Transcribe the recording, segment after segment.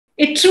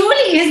It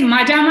truly is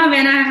Maja Ma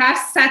when I have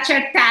such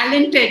a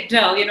talented,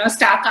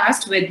 star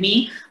cast with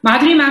me.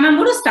 Madhuri ma'am, I'm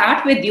going to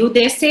start with you.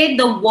 They say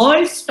the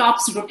world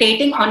stops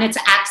rotating on its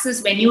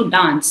axis when you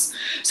dance.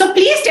 So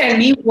please tell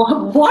me,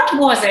 what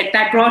was it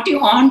that brought you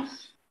on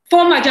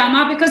for Maja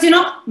Ma? Because,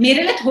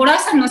 मेरे लिए थोड़ा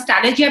सा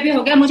nostalgia भी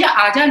हो गया. मुझे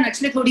आजा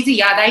नचले थोड़ी सी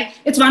याद आई.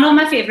 It's one of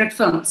my favorite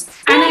films.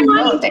 And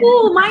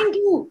mine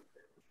too.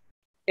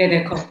 ये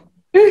देखो.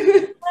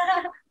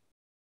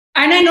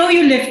 And I know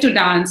you live to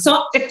dance.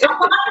 So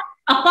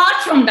apart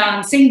from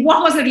dancing,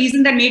 what was the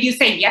reason that made you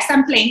say, yes,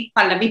 I'm playing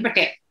Pallavi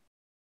Patel?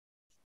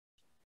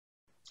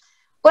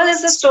 Well,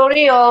 it's the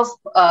story of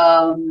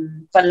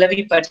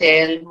Pallavi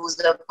Patel, who's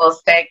a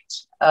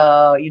perfect,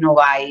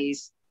 wife,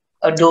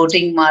 a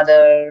doting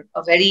mother,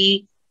 a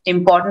very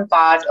important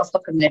part of the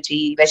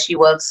community where she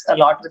works a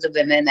lot with the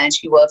women, and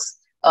she works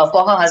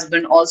for her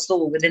husband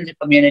also within the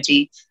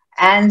community.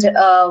 And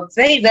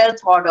very well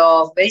thought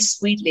of, very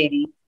sweet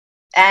lady.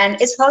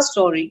 And it's her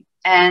story.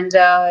 And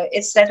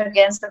it's set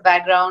against the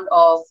background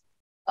of,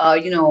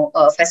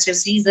 festive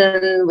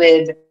season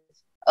with,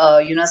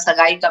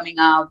 Sagai coming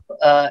up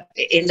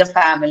in the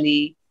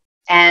family.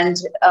 And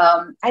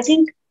I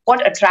think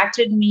what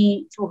attracted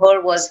me to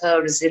her was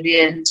her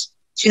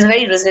she's a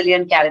very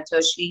resilient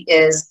character. She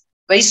is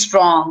very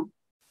strong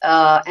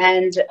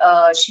and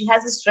she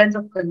has a strength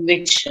of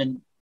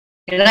conviction.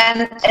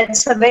 And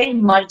it's a very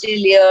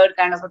multi-layered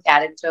kind of a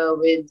character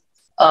with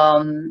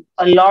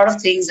a lot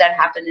of things that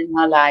happen in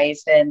her life,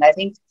 and I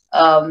think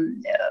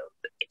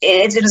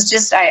it was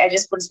just I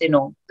just couldn't say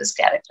no to this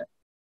character.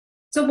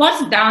 So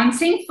was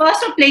dancing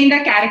first or playing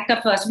the character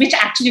first, which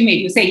actually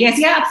made you say yes?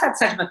 Yeah, आप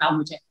सच बताओ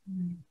मुझे.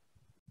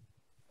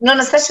 No,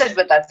 सच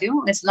बताती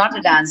हूँ. It's not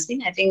the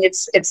dancing. I think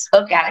it's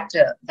her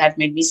character that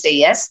made me say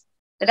yes.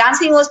 The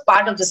dancing was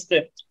part of the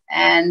script,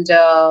 and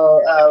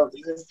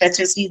the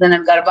festive season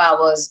and Garba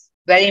was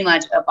very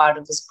much a part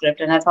of the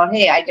script, and I thought,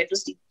 hey, I get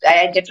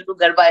to do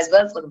Garba as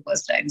well for the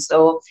first time.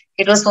 So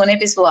it was Sone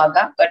Pe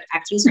Suhaga, but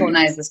actually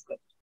Sona is the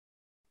script.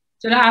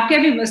 चलो आपके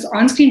अभी बस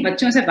on screen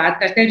बच्चों से बात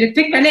करते हैं.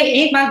 ऋत्विक, पहले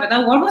एक बात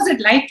बताओ, what was it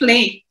like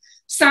playing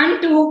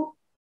son to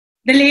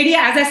the lady,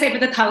 as I said,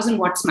 with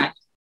 1,000-watt smile?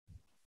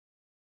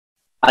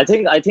 I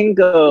think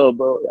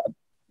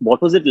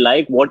what was it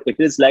like, what it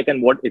is like,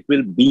 and what it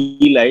will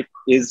be like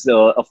is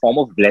a form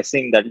of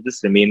blessing that will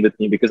just remain with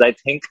me, because I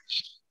think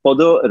for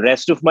the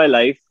rest of my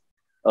life,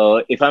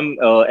 if I'm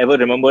ever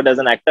remembered as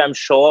an actor, I'm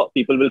sure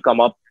people will come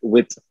up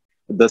with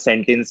the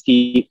sentence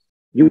ki,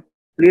 you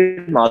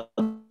played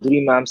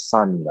Madhuri ma'am's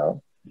son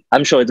now.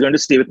 I'm sure it's going to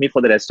stay with me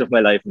for the rest of my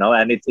life now,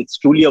 and it's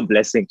truly a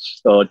blessing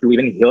to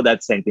even hear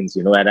that sentence,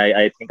 and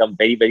I think I'm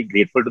very, very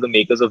grateful to the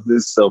makers of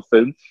this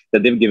film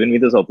that they've given me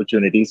this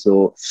opportunity.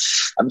 So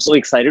I'm so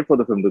excited for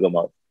the film to come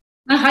out.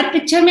 Her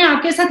picture में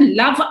आपके साथ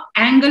love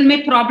angle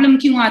में problem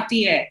क्यों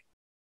आती है?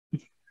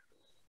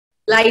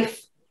 Life.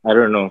 I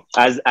don't know.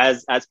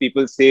 As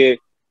people say,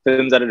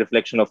 films are a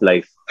reflection of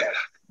life.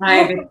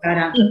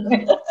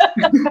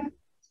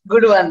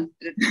 Good one.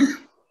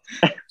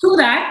 True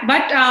that,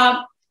 but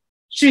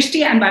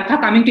Srishti and Barkha,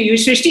 coming to you.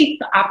 Srishti,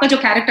 आपका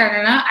जो character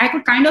है ना, I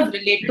could kind of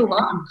relate to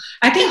her.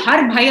 I think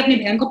हर भाई अपनी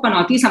बहन को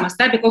पनौती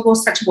समझता है because वो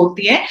सच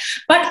बोलती है.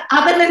 But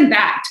other than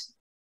that,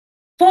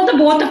 for the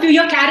both of you,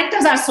 your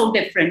characters are so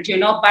different,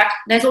 but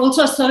there's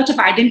also a search of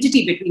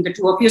identity between the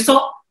two of you.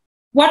 So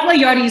what were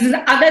your reasons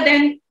other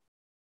than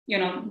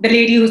the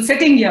lady who's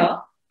sitting here?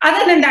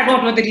 Other than that,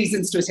 what were the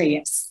reasons to say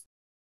yes?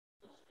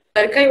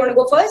 Barkha, you want to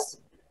go first?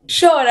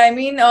 Sure. I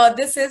mean,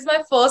 this is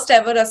my first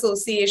ever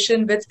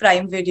association with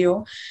Prime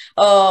Video.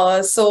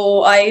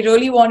 So I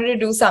really wanted to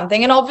do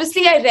something. And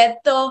obviously I read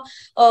the,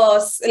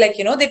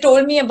 they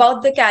told me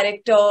about the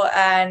character,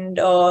 and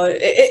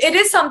it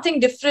is something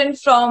different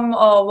from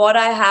what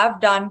I have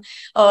done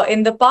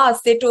in the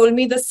past. They told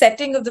me the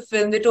setting of the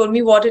film, they told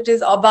me what it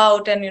is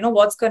about and,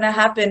 what's going to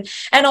happen.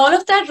 And all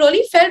of that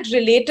really felt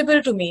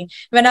relatable to me.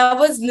 When I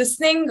was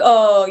listening,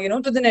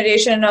 to the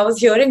narration, and I was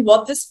hearing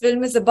what this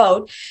film is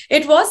about,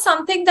 it was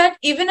something that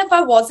even if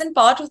I wasn't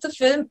part of the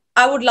film,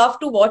 I would love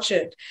to watch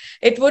it.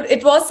 It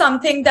was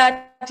something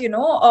that,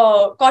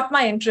 caught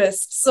my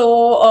interest.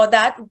 So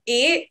that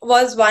A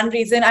was one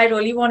reason I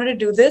really wanted to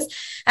do this.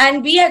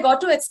 And B, I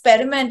got to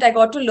experiment. I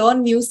got to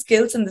learn new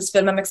skills in this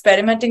film. I'm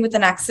experimenting with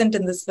an accent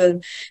in this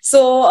film.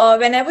 So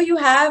whenever you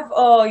have,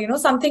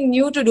 something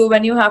new to do,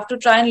 when you have to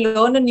try and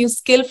learn a new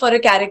skill for a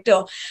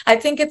character, I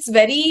think it's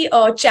very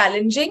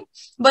challenging,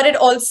 but it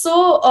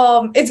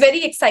also, it's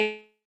very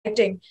exciting.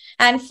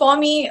 And for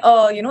me,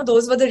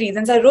 those were the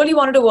reasons. I really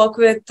wanted to work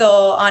with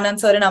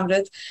Anand sir and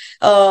Amrit.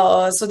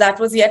 So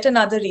that was yet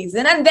another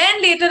reason. And then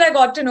later I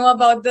got to know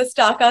about the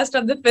star cast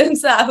of the film.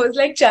 So I was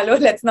like, chalo,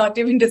 let's not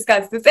even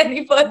discuss this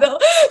any further.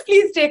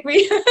 Please take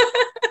me.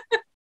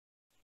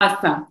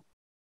 Awesome.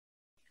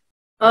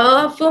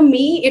 For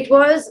me, it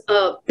was,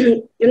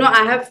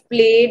 I have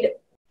played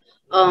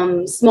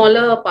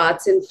smaller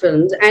parts in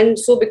films, and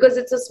so because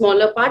it's a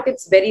smaller part,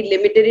 it's very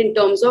limited in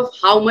terms of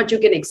how much you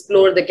can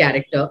explore the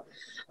character.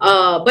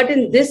 But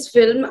in this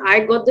film,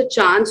 I got the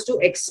chance to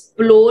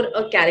explore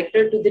a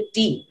character to the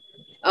T.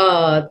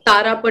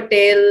 Tara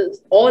Patel,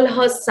 all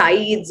her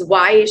sides,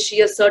 why is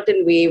she a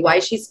certain way, why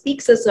she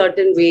speaks a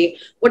certain way,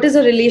 what is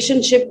her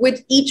relationship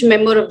with each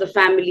member of the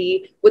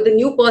family, with the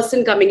new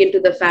person coming into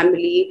the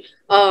family,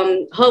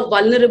 her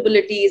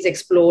vulnerability is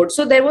explored.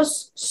 So there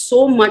was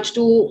so much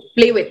to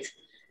play with.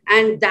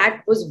 And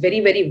that was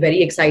very, very,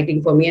 very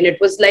exciting for me. And it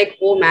was like,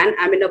 oh man,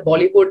 I'm in a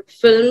Bollywood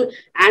film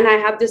and I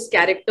have this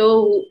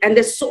character and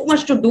there's so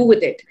much to do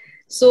with it.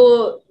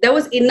 So there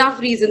was enough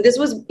reason. This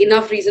was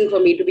enough reason for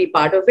me to be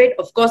part of it.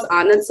 Of course,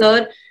 Anand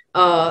sir,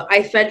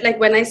 I felt like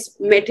when I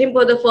met him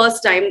for the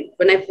first time,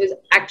 when I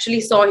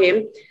actually saw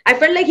him, I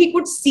felt like he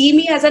could see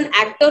me as an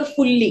actor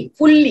fully.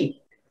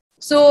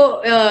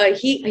 So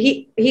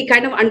he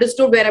kind of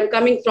understood where I'm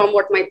coming from,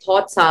 what my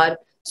thoughts are.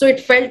 So it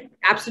felt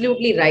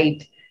absolutely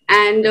right.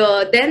 And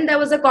then there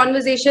was a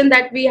conversation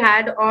that we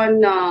had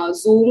on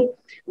Zoom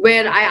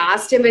where I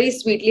asked him very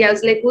sweetly. I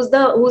was like, "Who's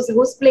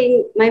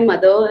playing my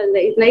mother?" And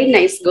like, very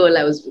nice girl.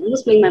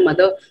 Who's playing my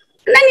mother?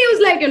 And then he was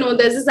like,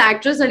 there's this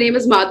actress. Her name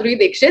is Madhuri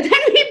Dixit, and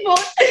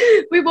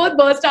we both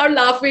burst out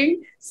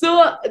laughing.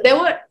 So there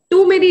were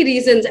too many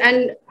reasons,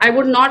 and I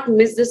would not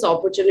miss this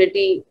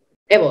opportunity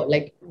ever.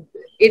 Like,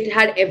 it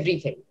had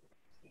everything.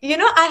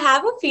 I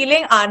have a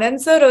feeling Anand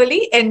sir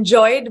really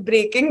enjoyed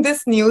breaking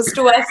this news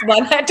to us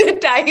one at a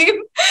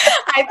time.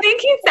 I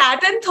think he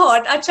sat and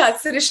thought, अच्छा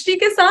सृष्टि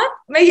के साथ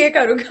मैं ये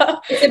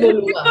करूँगा,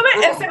 तो मैं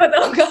ऐसे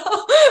बताऊँगा.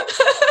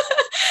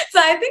 So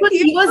I think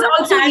he was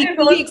also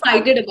equally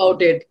excited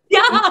about it.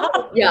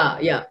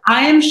 Yeah.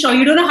 I am sure.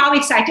 You don't know how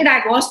excited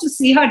I was to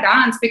see her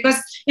dance,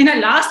 because in her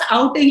last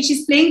outing,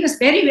 she's playing this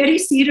very, very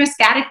serious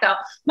character.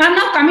 Now, I'm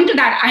not coming to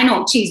that. I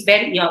know she's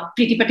very,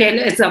 Preeti Patel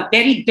is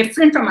very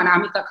different from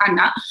Anamika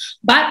Khanna.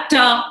 But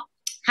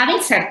having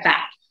said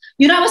that,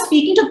 I was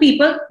speaking to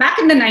people back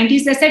in the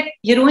 90s. They said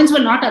heroines were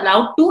not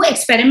allowed to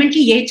experiment.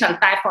 Ye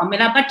chalta hai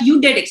formula, but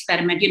you did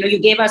experiment. You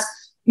gave us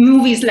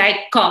movies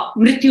like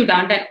Mrityu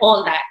Dand and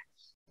all that.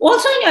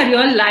 Also, in your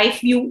real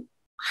life, you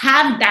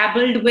have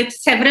dabbled with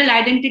several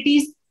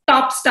identities: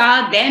 top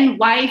star, then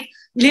wife,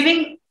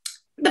 living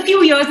the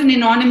few years in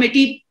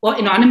anonymity, or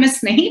anonymous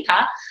nahi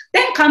tha,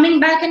 then coming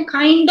back and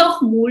kind of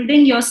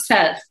molding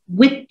yourself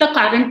with the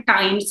current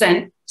times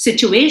and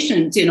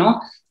situations,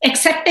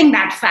 accepting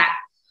that fact.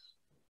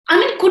 I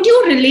mean, could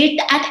you relate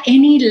at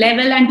any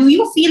level? And do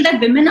you feel that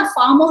women are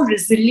far more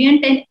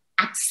resilient in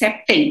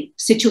accepting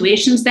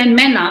situations than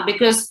men are?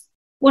 Because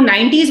वो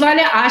 90s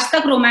वाले आज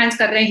तक romance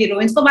कर रहे हैं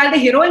heroines को, while the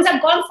heroines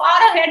have gone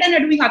far ahead and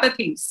are doing other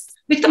things,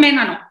 which the men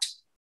are not.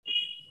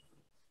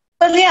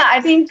 Well, yeah,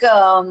 I think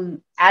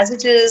as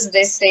it is,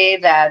 they say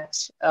that,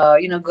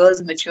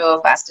 girls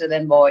mature faster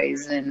than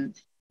boys. And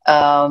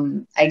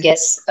I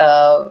guess,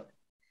 when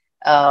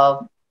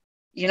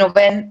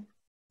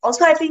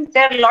also I think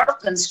there are a lot of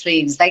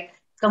constraints, like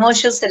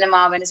commercial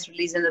cinema, when it's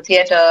released in the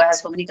theater,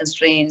 has so many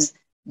constraints.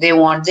 They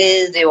want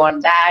this, they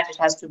want that. It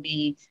has to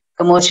be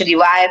commercially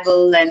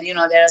viable. And,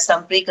 there are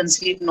some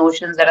preconceived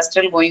notions that are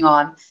still going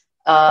on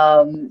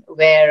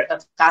where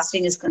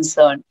casting is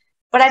concerned.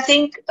 But I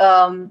think,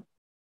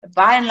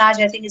 by and large,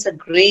 I think it's a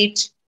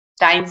great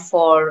time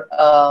for,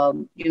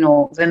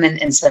 women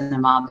in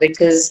cinema,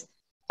 because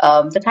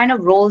the kind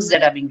of roles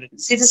that are being written.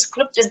 See, the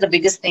script is the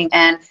biggest thing,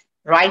 and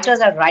writers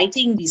are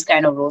writing these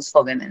kind of roles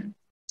for women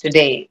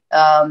today.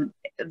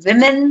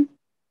 Women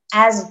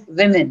as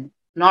women,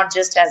 not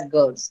just as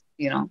girls,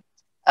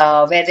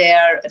 where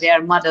they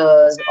are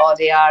mothers, or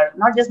they are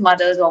not just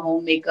mothers or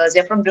homemakers.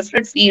 They're from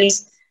different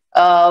fields,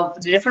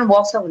 different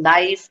walks of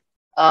life.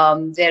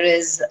 There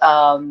is,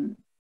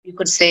 you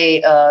could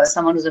say,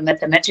 someone who's a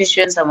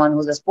mathematician, someone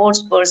who's a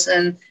sports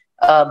person.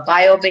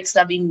 Biopics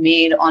are being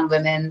made on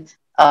women.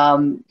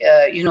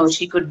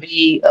 She could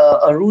be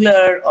a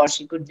ruler, or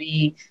she could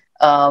be,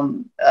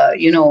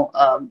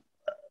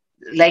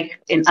 like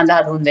in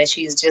Andhadhun, where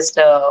she's just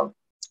a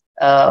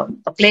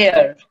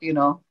player,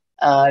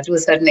 to a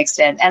certain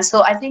extent. And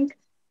so I think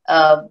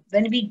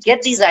when we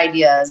get these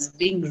ideas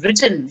being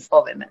written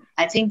for women,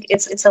 I think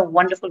it's a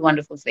wonderful,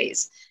 wonderful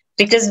phase,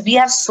 because we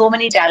have so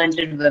many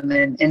talented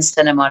women in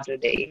cinema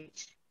today.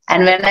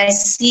 And when I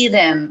see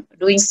them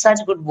doing such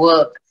good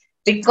work,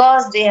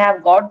 because they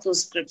have got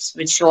those scripts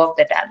which show off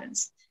their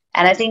talents.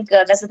 And I think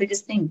that's the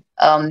biggest thing.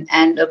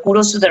 And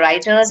kudos to the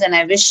writers. And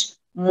I wish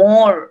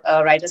more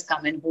writers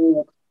come in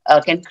who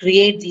can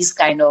create these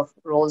kind of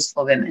roles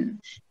for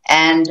women.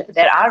 And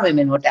there are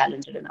women who are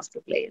talented enough to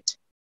play it.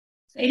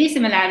 Any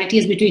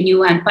similarities between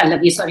you and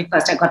Pallavi? Sorry,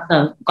 first I got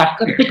a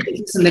bit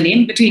confused in the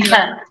name between you.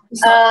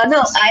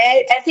 No,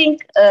 I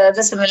think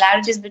the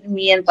similarities between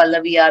me and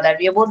Pallavi are that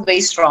we are both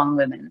very strong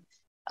women.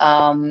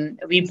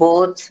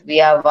 We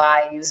are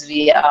wives,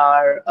 we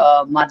are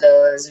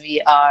mothers,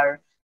 we are,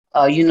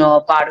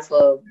 part of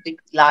a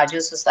big, larger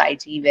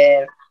society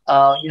where,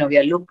 we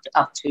are looked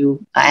up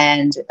to.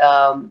 And,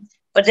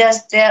 but there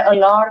are a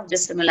lot of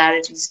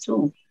dissimilarities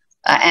too.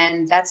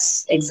 And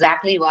that's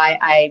exactly why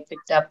I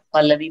picked up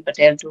Pallavi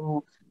Patel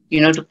to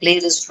play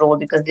this role,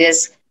 because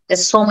there's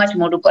so much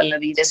more to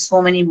Pallavi. There's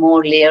so many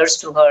more layers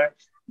to her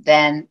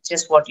than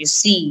just what you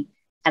see.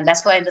 And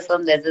that's why in the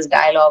film there's this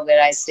dialogue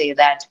where I say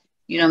that,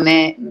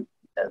 मैं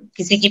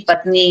किसी की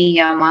पत्नी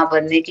या माँ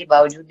बनने के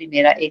बावजूद भी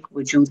मेरा एक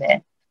वजूद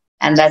है.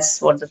 And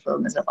that's what the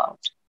film is about.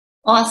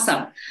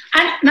 Awesome.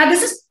 And now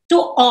this is to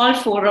all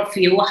four of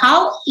you.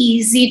 How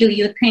easy do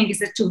you think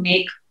is it to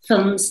make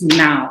films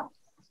now?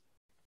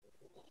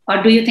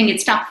 Or do you think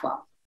it's tougher?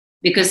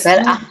 Because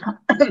when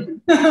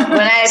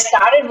I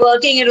started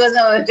working, it was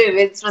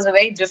a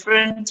very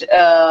different,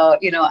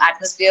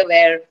 atmosphere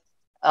where,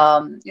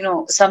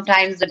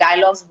 sometimes the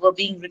dialogues were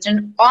being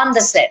written on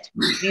the set.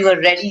 We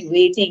were ready,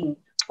 waiting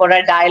for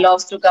our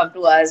dialogues to come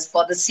to us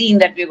for the scene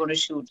that we were going to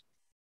shoot.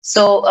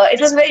 So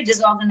it was very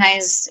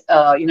disorganized,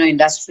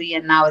 industry,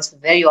 and now it's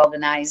very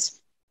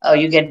organized.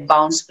 You get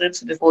bound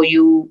scripts before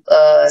you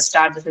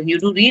start the film. You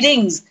do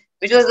readings,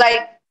 which was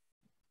like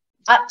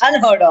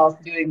unheard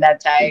of during that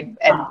time.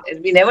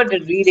 And we never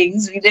did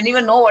readings. We didn't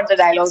even know what the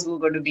dialogues were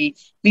going to be.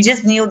 We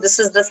just knew this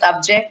is the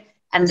subject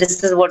and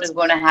this is what is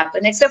going to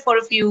happen, except for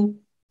a few,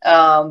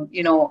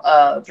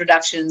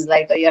 productions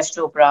like a Yash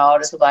Chopra or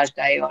a Subhash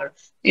Ghai, or,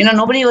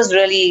 nobody was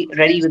really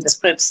ready with the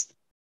scripts.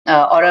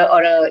 Or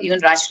a even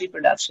Rajshri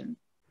production.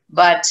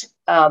 But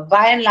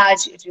by and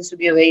large, it used to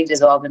be a very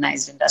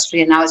disorganized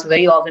industry. And now it's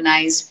very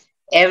organized.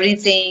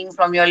 Everything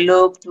from your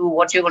look to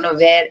what you're going to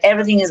wear,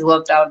 everything is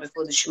worked out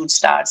before the shoot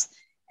starts.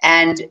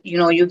 And,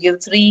 you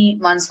give 3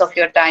 months of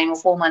your time or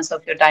 4 months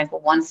of your time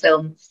for one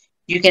film.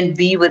 You can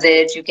be with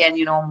it. You can,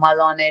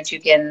 mull on it. You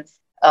can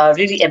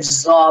really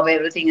absorb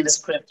everything in the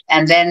script.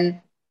 And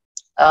then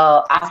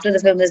after the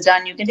film is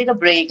done, you can take a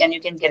break and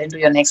you can get into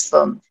your next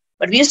film.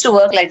 But we used to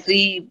work like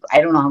 5,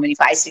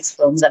 6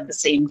 films at the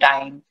same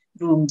time,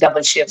 doing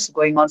double shifts,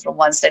 going on from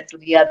one set to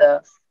the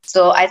other.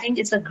 So I think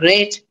it's a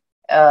great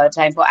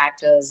time for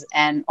actors.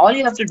 And all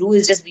you have to do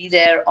is just be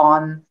there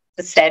on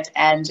the set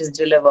and just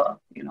deliver,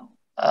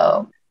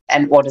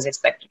 and what is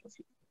expected of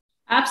you.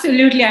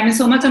 Absolutely. I mean,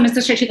 so much so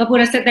Mr. Shashi Kapoor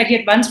has said that he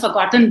had once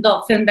forgotten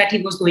the film that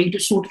he was going to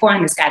shoot for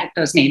and his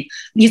character's name.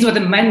 These were the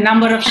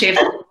number of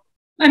shifts.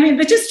 I mean,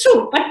 which is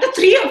true. But the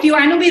three of you,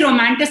 I know we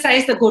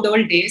romanticize the good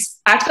old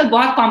days. Aajkal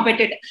bahut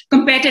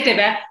competitive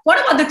hai. What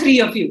about the three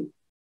of you?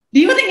 Do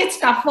you think it's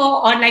tougher,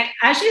 or like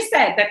as she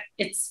said, that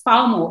it's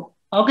far more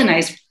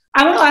organized?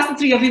 I want to ask the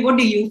three of you, what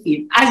do you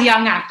feel as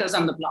young actors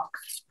on the block?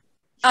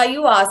 Are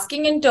you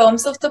asking in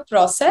terms of the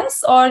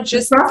process or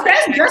just the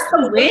process, just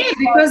the way?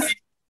 Because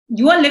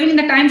you are living in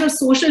the times of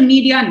social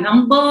media,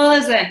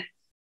 numbers, and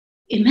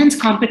immense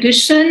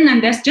competition,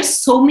 and there's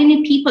just so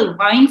many people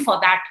vying for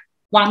that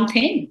one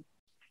thing.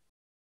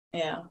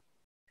 Yeah.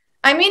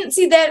 I mean,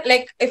 see, there,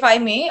 like, if I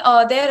may,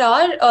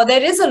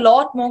 there is a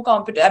lot more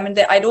competition. I mean,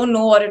 I don't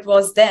know what it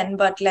was then,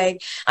 but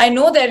like, I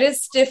know there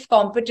is stiff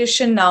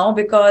competition now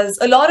because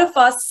a lot of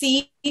us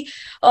see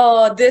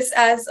this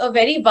as a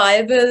very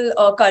viable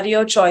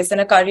career choice and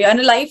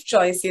a life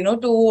choice,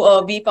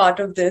 to be part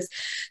of this.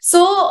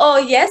 So,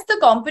 yes, the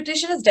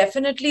competition is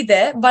definitely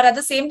there, but at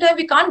the same time,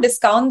 we can't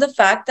discount the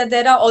fact that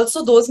there are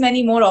also those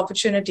many more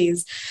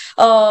opportunities.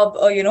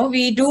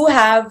 We do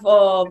have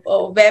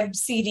a web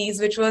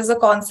series, which was a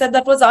concept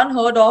that was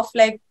unheard of,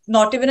 like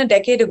not even a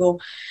decade ago.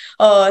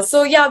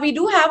 So yeah, we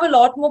do have a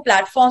lot more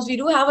platforms. We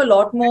do have a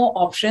lot more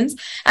options.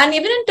 And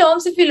even in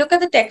terms, if you look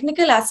at the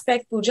technical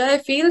aspect, Pooja, I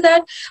feel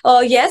that,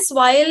 yes,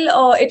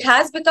 while it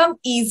has become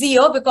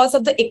easier because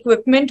of the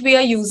equipment we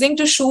are using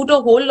to shoot a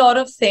whole lot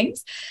of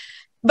things,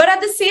 but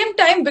at the same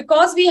time,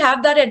 because we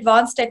have that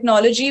advanced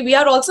technology, we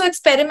are also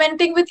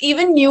experimenting with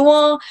even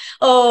newer,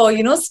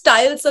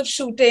 styles of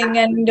shooting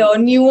and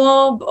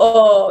newer,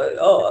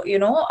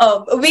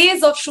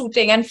 ways of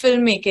shooting and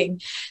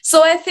filmmaking.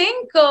 So I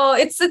think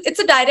it's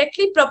a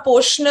directly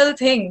proportional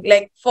thing,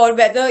 like for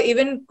whether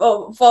even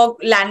for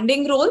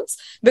landing roles,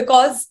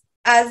 because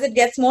as it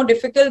gets more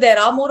difficult, there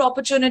are more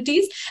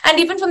opportunities. And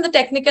even from the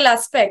technical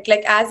aspect,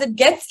 like as it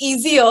gets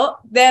easier,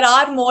 there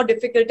are more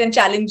difficult and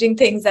challenging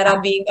things that are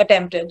being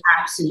attempted.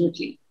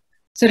 Absolutely.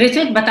 So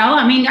Ritwik, batao,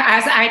 I mean,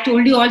 as I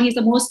told you all, he's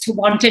the most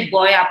wanted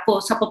boy.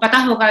 Aapko sabko pata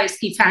hoga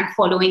iski fan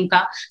following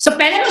ka. So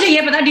pehle mujhe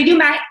ye bata, did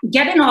you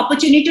get an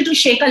opportunity to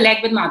shake a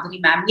leg with Madhuri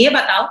ma'am? Ye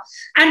batao.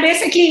 And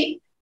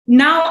basically,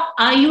 now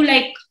are you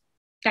like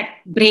that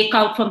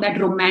breakout from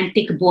that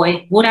romantic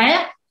boy? Ho raha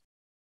hai?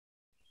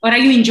 Or are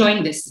you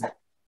enjoying this?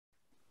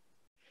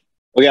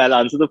 Okay, I'll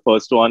answer the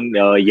first one.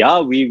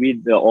 Yeah,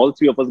 we all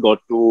three of us got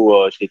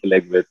to shake a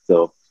leg with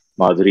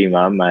Madhuri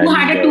ma'am. Who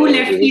had a 2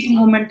 left feet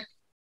moment?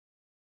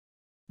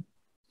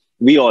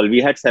 We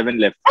had 7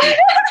 left feet.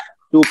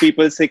 2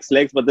 people, 6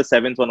 legs, but the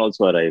 7th one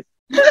also arrived.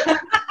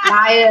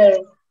 Liar.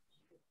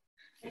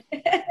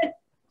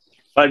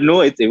 But no,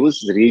 it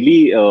was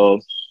really,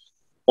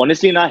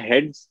 honestly, in our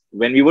heads,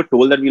 when we were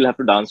told that we'll have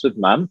to dance with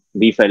ma'am,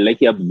 we felt like,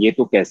 ab ye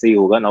to kaise hi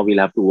hoga? Now we'll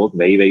have to work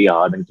very, very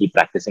hard and keep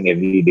practicing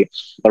every day.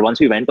 But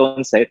once we went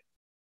on set,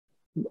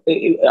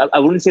 I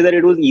wouldn't say that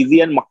it was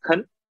easy and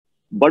makhan,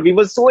 but we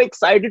were so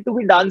excited to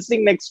be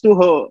dancing next to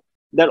her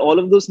that all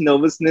of those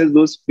nervousness,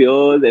 those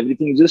fears,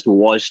 everything just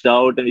washed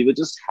out, and we were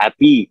just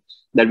happy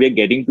that we are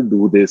getting to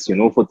do this,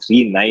 for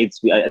 3 nights.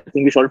 I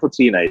think we shot it for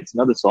 3 nights,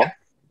 the song.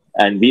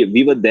 And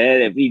we were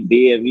there every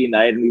day, every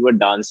night, and we were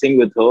dancing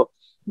with her.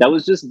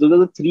 those are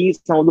the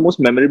some of the most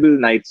memorable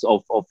nights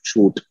of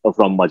shoot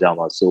from Maja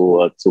Ma.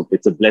 So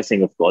it's a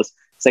blessing, of course.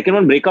 Second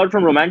one, breakout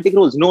from romantic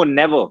roles. No,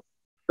 never.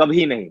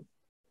 Kabhi nahi.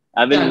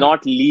 I will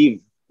not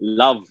leave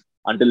love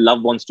until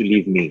love wants to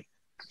leave me.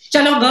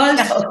 Chalo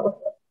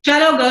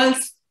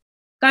girls.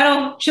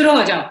 Karo, shuru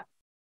ho jao.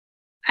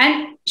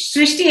 And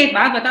Srishti, ek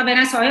baat bata, when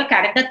I saw your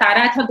character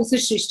Tara, I thought this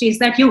is Srishti. Is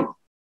that you?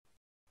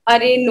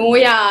 Arey no,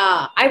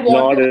 yeah. I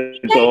want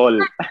not at all.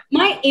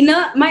 My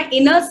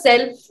inner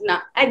self.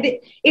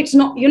 It's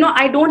not.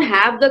 I don't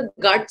have the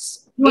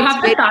guts. You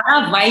have the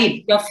Tara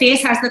vibe. Your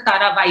face has the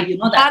Tara vibe. You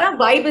know that. Tara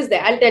vibe is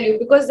there. I'll tell you,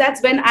 because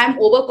that's when I'm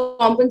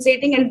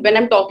overcompensating, and when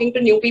I'm talking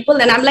to new people,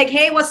 then I'm like,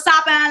 hey, what's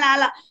up?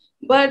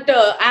 But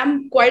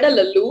I'm quite a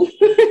laloo,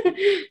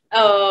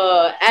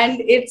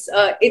 and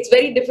it's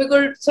very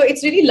difficult. So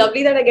it's really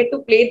lovely that I get to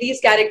play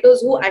these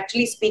characters who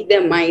actually speak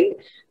their mind,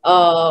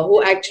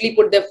 who actually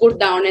put their foot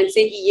down and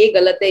say कि ये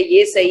गलत है,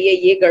 ये सही है,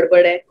 ये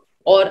गड़बड़ है,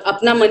 और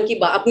अपनी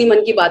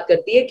मन की बात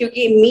करती है.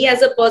 क्योंकि me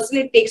as a person,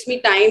 it takes me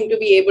time to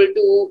be able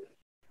to,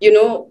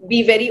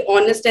 be very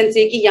honest and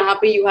say कि यहाँ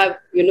पे you have,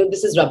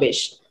 this is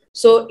rubbish.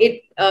 So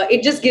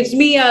it just gives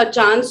me a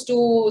chance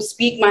to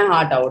speak my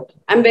heart out.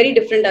 I'm very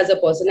different as a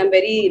person. I'm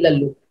very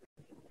lallu.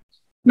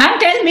 Ma'am,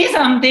 tell me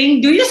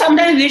something. Do you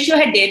sometimes wish you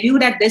had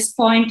debuted at this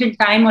point in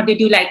time, or did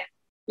you like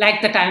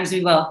the times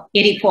we were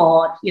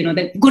 84,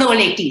 the good old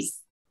 80s?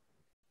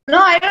 No,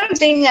 I don't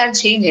think I'll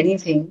change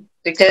anything,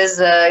 because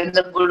in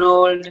the good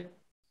old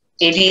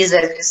 80s,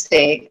 as you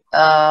say,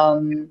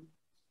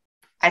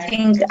 I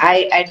think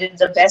I did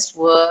the best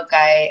work.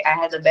 I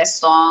had the best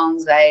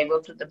songs. I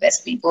worked with the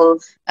best people,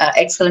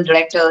 excellent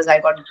directors. I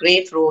got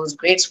great roles,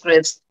 great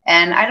scripts.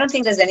 And I don't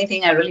think there's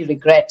anything I really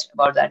regret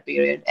about that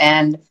period.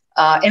 And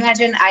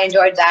imagine I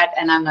enjoyed that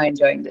and I'm now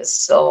enjoying this.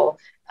 So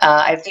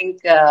I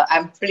think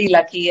I'm pretty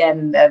lucky,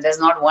 and there's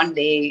not one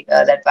day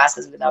that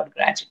passes without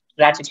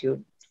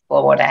gratitude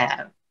for what I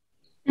have.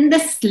 In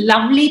this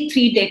lovely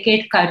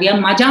 3-decade career,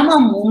 Maja Ma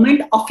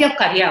moment of your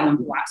career, I want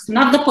to ask,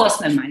 not the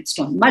personal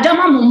milestone. Maja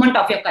Ma moment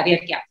of your career,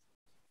 kya?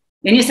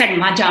 When you said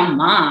Maja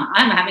Ma,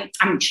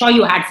 I'm sure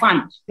you had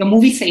fun. Your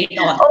movie said it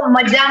all. Oh,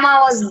 Maja Ma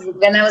was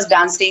when I was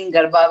dancing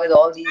Garba with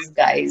all these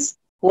guys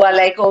who are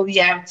like, oh, we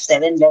have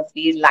 7 left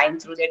feet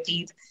lined through their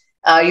teeth.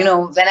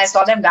 When I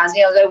saw them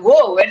dancing, I was like,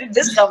 whoa, where did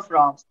this come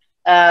from?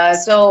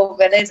 So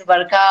whether it's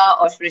Barkha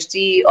or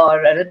Srishti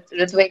or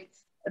Ritwik,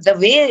 the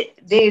way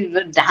they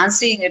were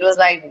dancing, it was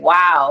like,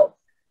 wow.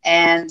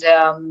 And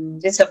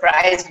they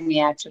surprised me,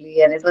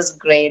 actually. And it was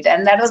great.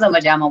 And that was the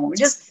Maja Ma moment.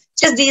 Just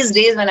these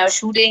days when I was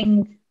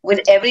shooting with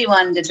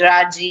everyone,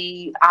 Gajraj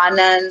ji,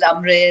 Anand,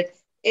 Amrit,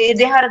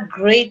 they had a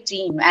great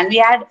team. And we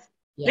had,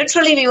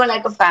 literally, we were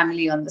like a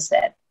family on the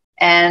set.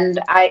 And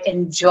I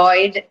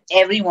enjoyed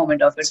every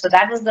moment of it. So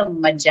that was the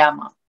Maja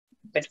Ma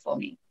bit for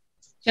me.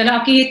 चलो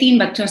आपके ये 3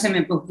 बच्चों से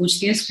मैं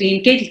पूछती हूँ screen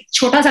के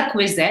छोटा सा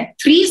क्विज है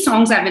 3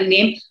 songs I will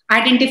name.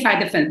 Identify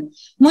the film.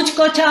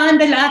 मुझको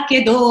चांद ला के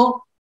दो.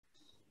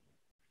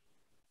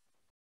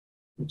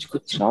 मुझको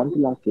चांद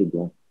ला के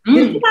दो.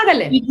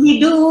 पागल है. Igly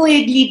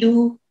do.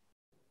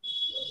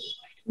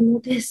 Know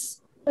this.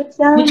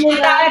 मुझको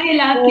तारे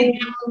ला के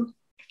दो.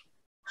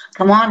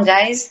 Come on,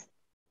 guys.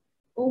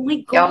 Oh my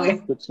God.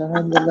 मुझको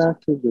चांद ला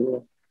के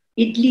दो.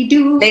 Igly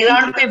do.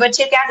 प्लेग्राउंड पे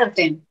बच्चे क्या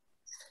करते हैं?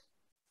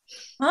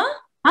 हाँ?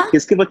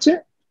 किसके बच्चे?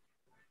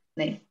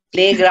 नहीं,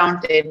 प्लेग्राउंड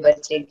पे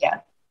बच्चे क्या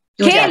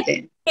क्यों जाते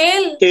हैं?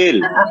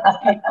 खेल.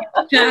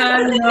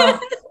 चलो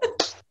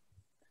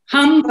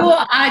हमको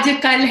आज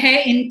कल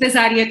है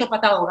इंतजार, ये तो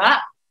पता होगा.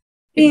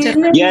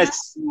 Yes.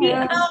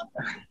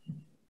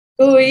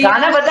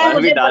 गाना पता है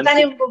मुझे, पता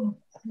नहीं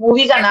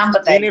मूवी का नाम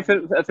पता है. नहीं,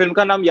 फिल्म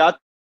का नाम याद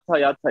था.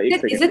 एक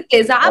सेकंड. Is it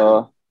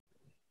तेजाब?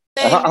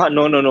 हाँ,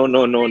 no.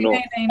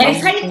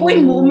 ऐसा ही कोई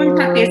मोमेंट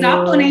था.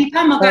 तेजाब तो नहीं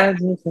था, मगर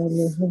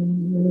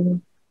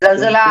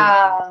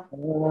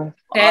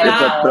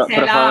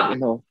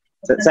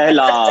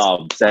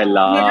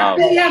सैलाब.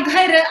 मेरा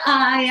घर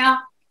आया.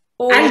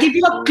 I'll give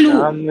you a clue.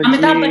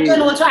 Amitabh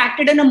Bachchan also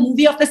acted in a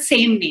movie of the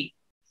same name.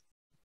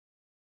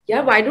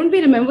 Yeah, why don't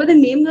we remember the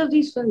names of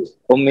these films?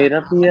 ओ मेरा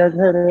पिया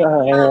घर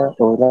आया,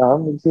 ओ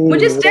राम जी.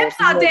 मुझे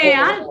steps आते हैं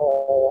यार.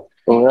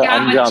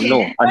 अंजाम.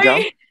 नो,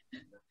 अंजाम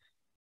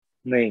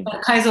नहीं.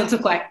 Barkha is also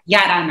quite.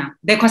 Yarana.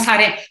 देखो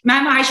सारे.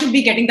 Ma'am, I should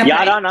be getting the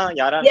prize.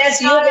 Yarana.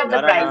 Yes, you get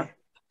the prize.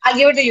 I'll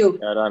give it to you.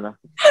 Yarana.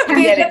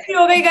 बेइज्जती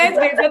हो गई guys,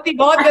 बेइज्जती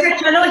बहुत. अच्छा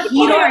चलो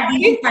हीरो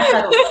आइडेंटिफाई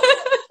करो.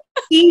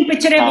 3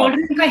 पिक्चरें बोल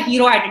रही, इनका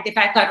हीरो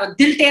आइडेंटिफाई करो.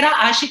 दिल तेरा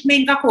आशिक में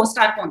इनका को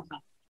स्टार कौन था?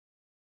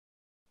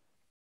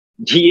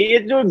 ये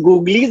जो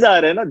गूगलीज आ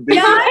रहे हैं ना, दिल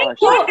तेरा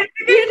आशिक.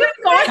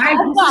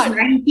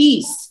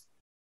 90s.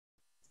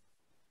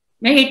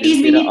 मैं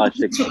 80s भी नहीं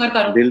शुक्र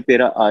करूं. दिल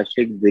तेरा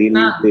आशिक, दिल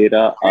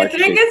तेरा आशिक.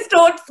 Ritwik is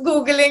starts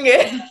googling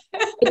it.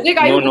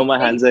 No, my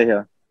hands are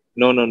here.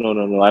 No.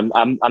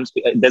 I'm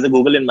there's a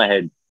Google in my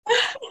head.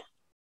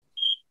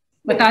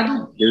 बता दूं.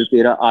 दिल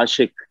तेरा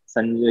आशिक,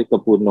 संजय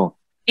कपूर. नो.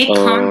 एक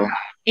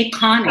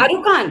Khan.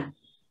 Shahrukh Khan.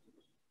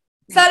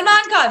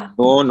 Salman Khan.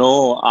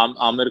 No,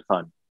 Amir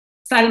Khan.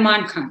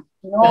 Salman Khan.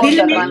 No,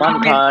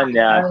 Salman Khan.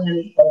 यार.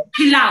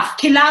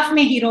 खिलाफ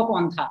में हीरो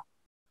कौन था?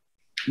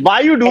 Why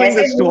are you doing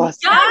this to us?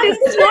 Yeah, this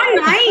is not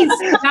nice.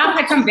 खिलाफ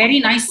had some very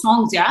nice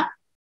songs, yeah.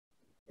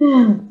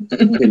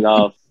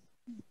 खिलाफ.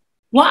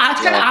 वो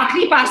आजकल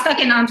आखिरी पास्ता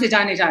के नाम से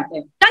जाने जाते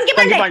हैं. टंकी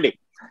पांडे.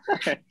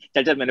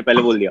 चल मैंने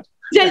पहले बोल दिया.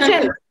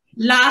 चल.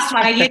 लास्ट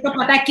वाला ये तो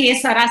पता है के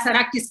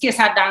सरा किसके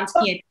साथ डांस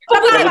किए.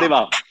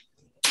 प्रभुदेवा.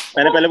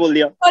 मैंने पहले बोल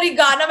दिया. और ये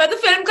गाना मैं तो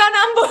फिल्म का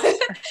नाम बोल.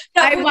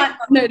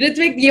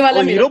 ऋत्विक ये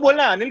वाला हीरो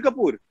बोलना है. अनिल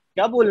कपूर.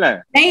 क्या बोलना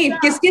है? नहीं,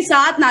 किसके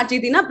साथ नाची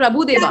थी ना?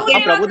 Prabhudeva.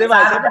 Prabhudeva.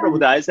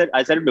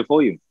 I said it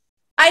before you.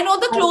 I know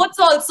the clothes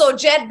also.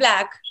 Jet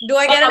black. Do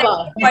I get a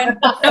point?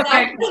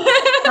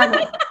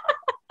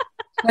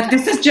 But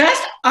this is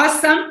just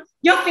awesome.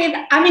 Your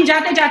favorite, I mean,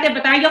 jate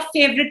bataya your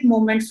favorite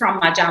moment from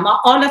Maja Ma.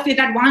 All of you,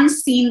 that one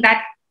scene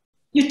that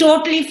you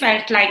totally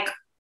felt like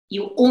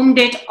you owned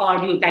it, or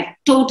you like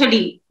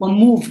totally were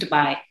moved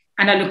by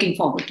and are looking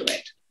forward to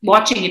it,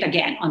 watching it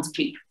again on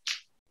screen.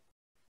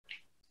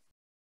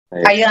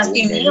 Are you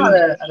asking me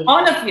or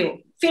all of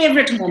you?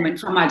 Favorite moment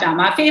from Maja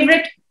Ma,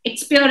 favorite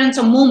experience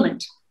or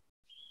moment?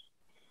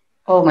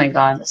 Oh my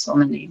God, there's so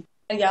many.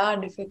 Yeah,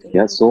 difficult.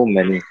 Yeah, so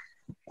many.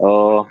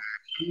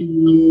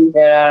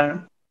 There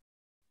are.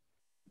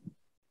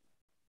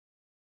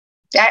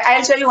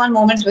 I'll tell you one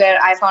moment where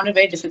I found it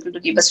very difficult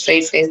to keep a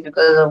straight face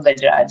because of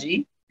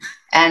Gajraj.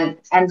 And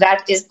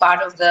that is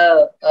part of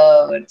the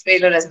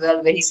trailer as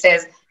well, where he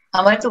says,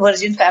 "Hamari to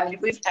virgin family,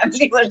 koi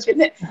family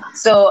virgin hai."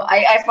 So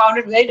I found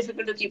it very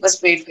difficult to keep a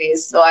straight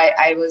face. So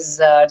I was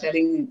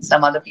telling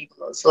some other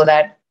people also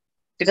that,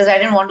 because I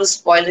didn't want to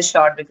spoil the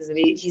shot, because the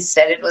way he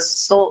said it was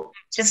so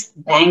just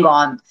bang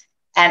on.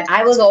 And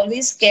I was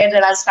always scared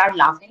that I'll start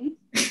laughing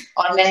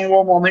और मैं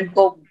वो moment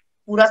को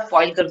पूरा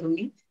spoil कर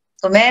दूंगी.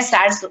 तो मैं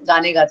sad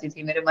गाने गाती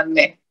थी मेरे मन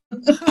में.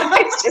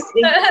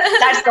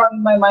 That's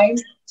on my mind,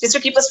 just to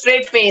keep a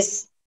straight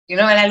face, you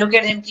know. When I look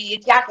at him, कि ये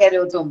क्या कह रहे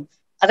हो तुम?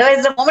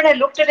 Otherwise, the moment I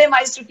looked at him, I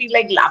used to feel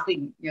like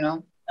laughing, you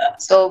know.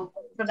 So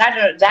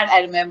that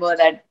I remember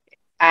that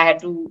I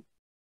had to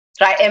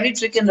try every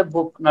trick in the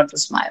book not to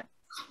smile.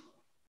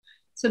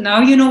 So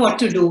now you know what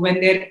to do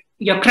when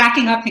you're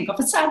cracking up. Think of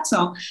a sad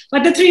song.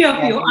 But the three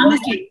of you,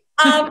 honestly.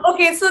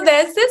 Okay, so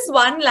there's this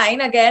one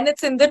line again.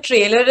 It's in the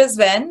trailer as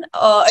well,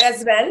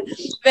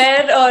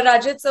 where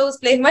Rajat sir, who's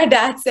playing my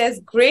dad,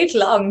 says, "Great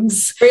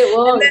lungs." Great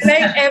lungs. And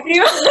then, like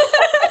everyone,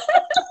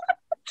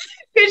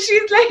 because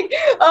she's like,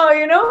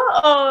 you know,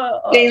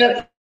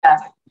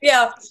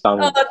 yeah.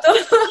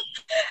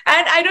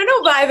 And I don't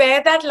know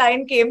where that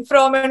line came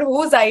from and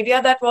whose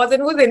idea that was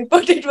and whose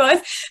input it was.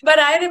 But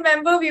I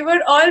remember we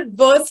were all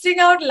bursting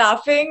out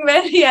laughing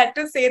when he had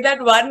to say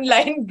that one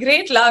line,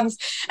 "Great lungs."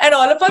 And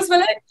all of us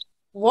were like,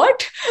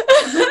 what?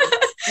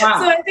 Wow.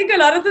 So I think a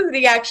lot of the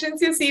reactions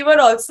you see were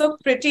also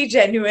pretty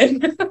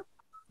genuine.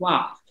 Wow.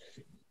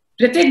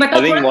 Ritwik,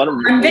 बताओ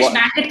Unleash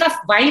Bandit का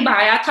vibe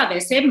आया था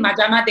वैसे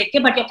Maja Ma देख के,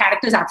 but your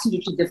character is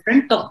absolutely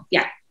different. So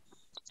yeah.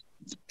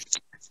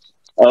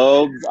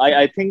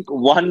 I think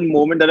one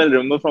moment that I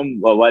remember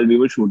from while we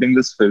were shooting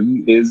this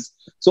film is,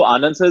 so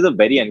Anand sir is a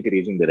very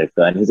encouraging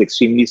director and he's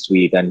extremely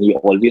sweet and he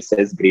always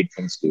says great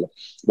things to you.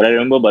 But I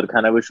remember Barkha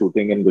and I were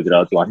shooting in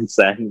Gujarat once,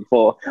 and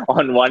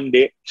on one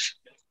day,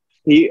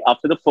 he,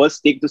 after the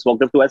first take, just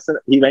walked up to us and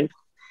he went,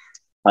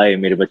 "Hi,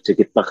 mere bachche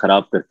kitna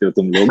kharab karte ho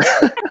tum log."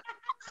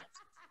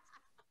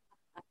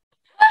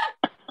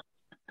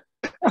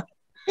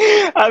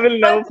 I will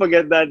never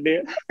forget that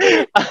day.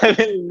 I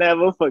will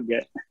never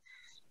forget.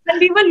 And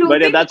we were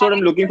But yeah, that's what I'm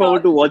looking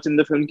forward to watch in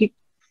the film.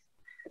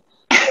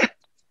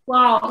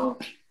 Wow.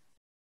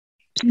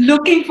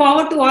 Looking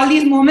forward to all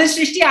these moments.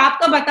 Srishti,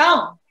 aapka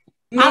batao.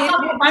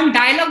 Aapka one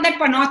dialogue that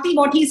Panoti,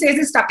 what he says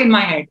is stuck in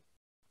my head.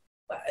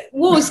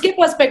 वो उसके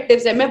perspective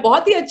से मैं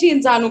बहुत ही अच्छी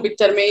इंसान हूँ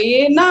picture में.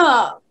 ये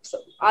ना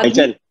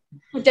चल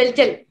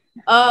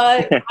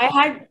I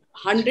had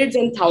hundreds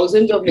and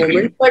thousands of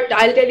moments, but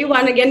I'll tell you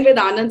one again with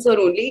Anand sir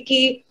only,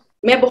 कि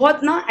मैं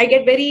बहुत ना, I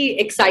get very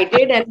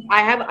excited and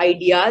I have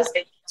ideas.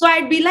 So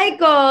I'd be like,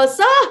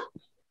 "Sir,"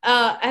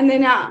 and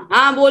then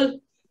हाँ बोल,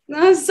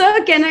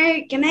 "Sir, can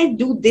I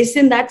do this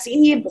in that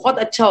scene? ये बहुत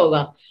अच्छा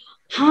होगा."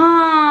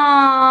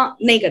 हाँ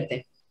नहीं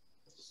करते.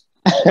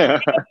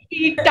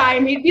 Every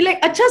time he'd be like,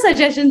 "अच्छा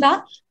suggestion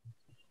था,"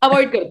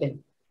 avoid करते.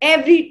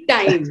 Every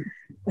time.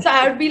 So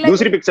I'd be like,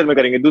 दूसरी पिक्चर में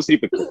करेंगे, दूसरी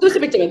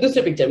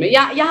पिक्चर में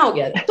यहाँ हो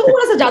गया,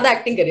 थोड़ा सा ज्यादा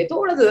एक्टिंग करिए,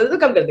 थोड़ा सा तो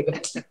कम कर दे.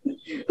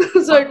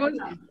 So it was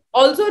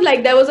also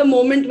like there was a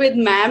moment with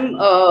ma'am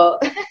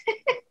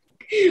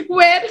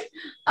where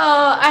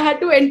I had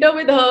to enter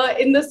with her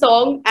in the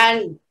song,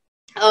 and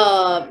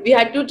we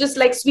had to just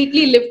like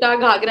sweetly lift our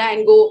ghagra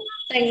and go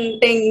ting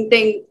ting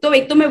ting. तो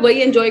एक तो मैं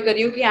वही enjoy कर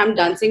रही हूँ कि I'm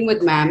dancing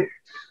with ma'am.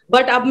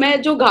 But अब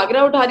मैं जो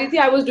घाघरा उठा रही थी,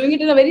 I was doing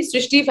it in a very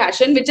Srishti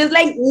fashion, which is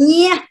like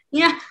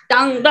yeah,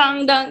 dang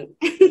dang dang.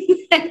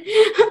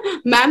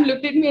 Ma'am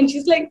looked at me and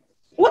she's like,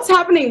 "What's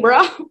happening, bro?"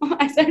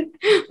 I said,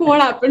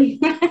 "What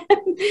happened?"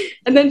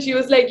 And then she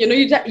was like, "You know,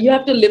 you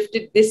have to lift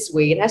it this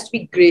way. It has to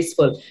be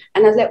graceful."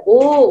 And I was like,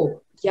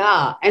 "Oh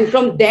yeah." And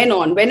from then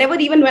on, whenever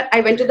even when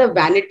I went to the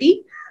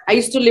vanity, I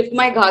used to lift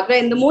my ghagra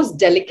in the most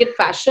delicate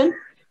fashion.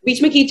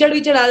 बीच में कीचड़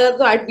वीचड़ आ जाता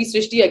तो I'd be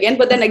Srishti again,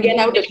 but then again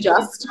I would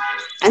adjust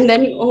and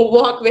then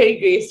walk very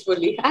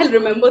gracefully. I'll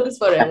remember this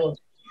forever.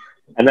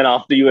 And then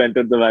after you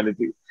entered the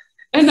vanity.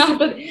 And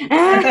after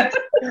That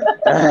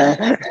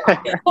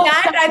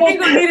I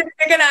think only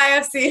Ritwik and I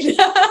have seen.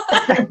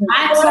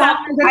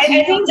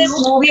 I think this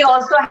movie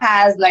also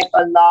has like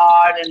a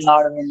lot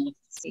of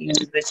scenes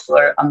which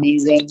were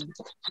amazing.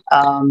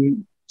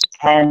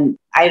 And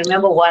I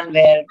remember one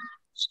where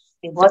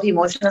it was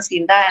emotional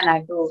scene था and I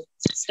had to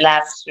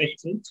slap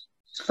Srishti.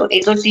 So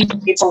एक दो scene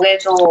skip हो गए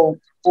तो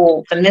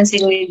वो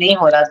convincingly नहीं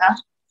हो रहा था.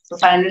 So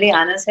finally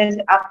Anand said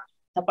आप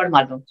थप्पड़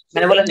मार दो.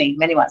 मैंने बोला नहीं,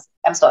 मैं नहीं मार सकती.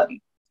 I'm sorry.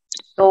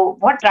 तो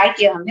बहुत ट्राई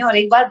किया हमने और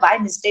एक बार बाय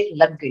मिस्टेक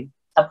लग गई,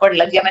 थप्पड़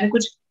लग गया. मैंने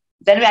कुछ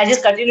then I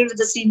just continued with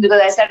the scene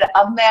because I said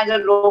अब मैं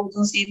अगर रोक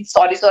दूं scene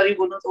sorry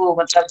बोलूं तो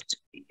मतलब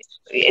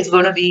it's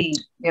going to be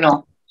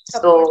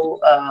so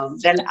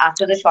then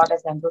after the shot I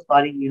said I'm so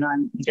sorry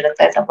मुझे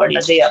लगता है थप्पड़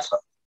लग गई आपको.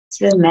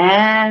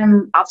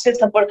 मैम आपसे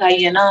थप्पड़ खाई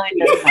है ना.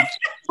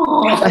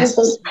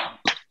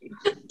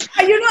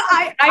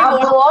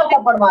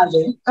 थप्पड़ मार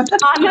दे.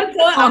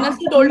 Anand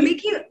told me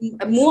कि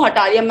मुंह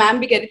हटा लिया. मैम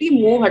भी कह रही थी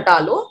मुंह हटा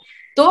लो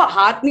तो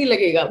हाथ नहीं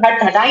लगेगा.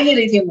 बट हटा ही नहीं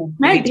रही थी मुंह.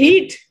 मैं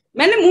ढीठ,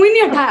 मैंने मुंह ही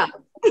नहीं हटाया.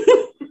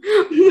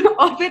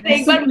 और फिर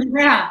एक बार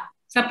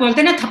सब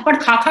बोलते ना थप्पड़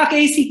खा खा के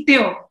ही सीखते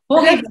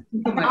हो गई.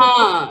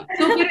 हाँ,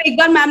 तो फिर एक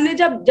बार मैम ने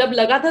जब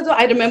लगा था तो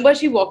I remember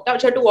she walked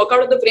out, she had to walk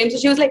out of the frame, so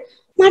she was like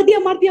मार दिया.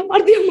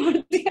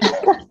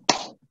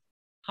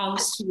 How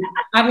sweet.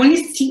 I've only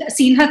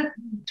seen her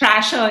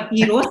trash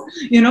heroes,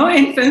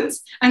 in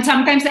films, and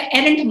sometimes the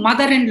errant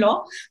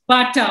mother-in-law,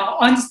 but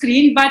on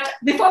screen. But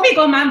before we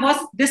go, ma'am, was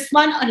this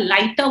one a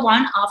lighter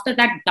one after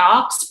that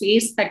dark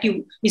space that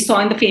we saw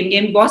in the Fame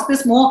game? Was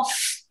this more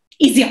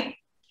easier?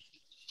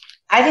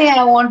 I think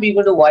I want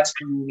people to watch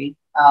the movie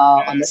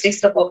on the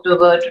 6th of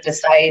October to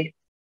decide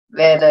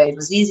whether it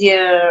was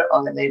easier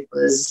or whether it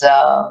was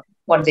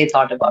what they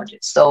thought about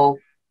it. So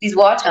please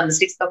watch on the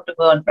 6th of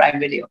October on Prime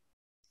Video.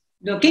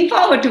 Looking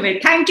forward to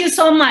it. Thank you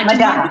so much.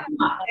 Maja.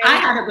 I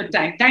had a good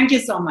time. Thank you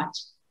so much.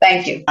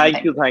 Thank you.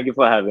 Thank you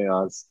for having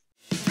us.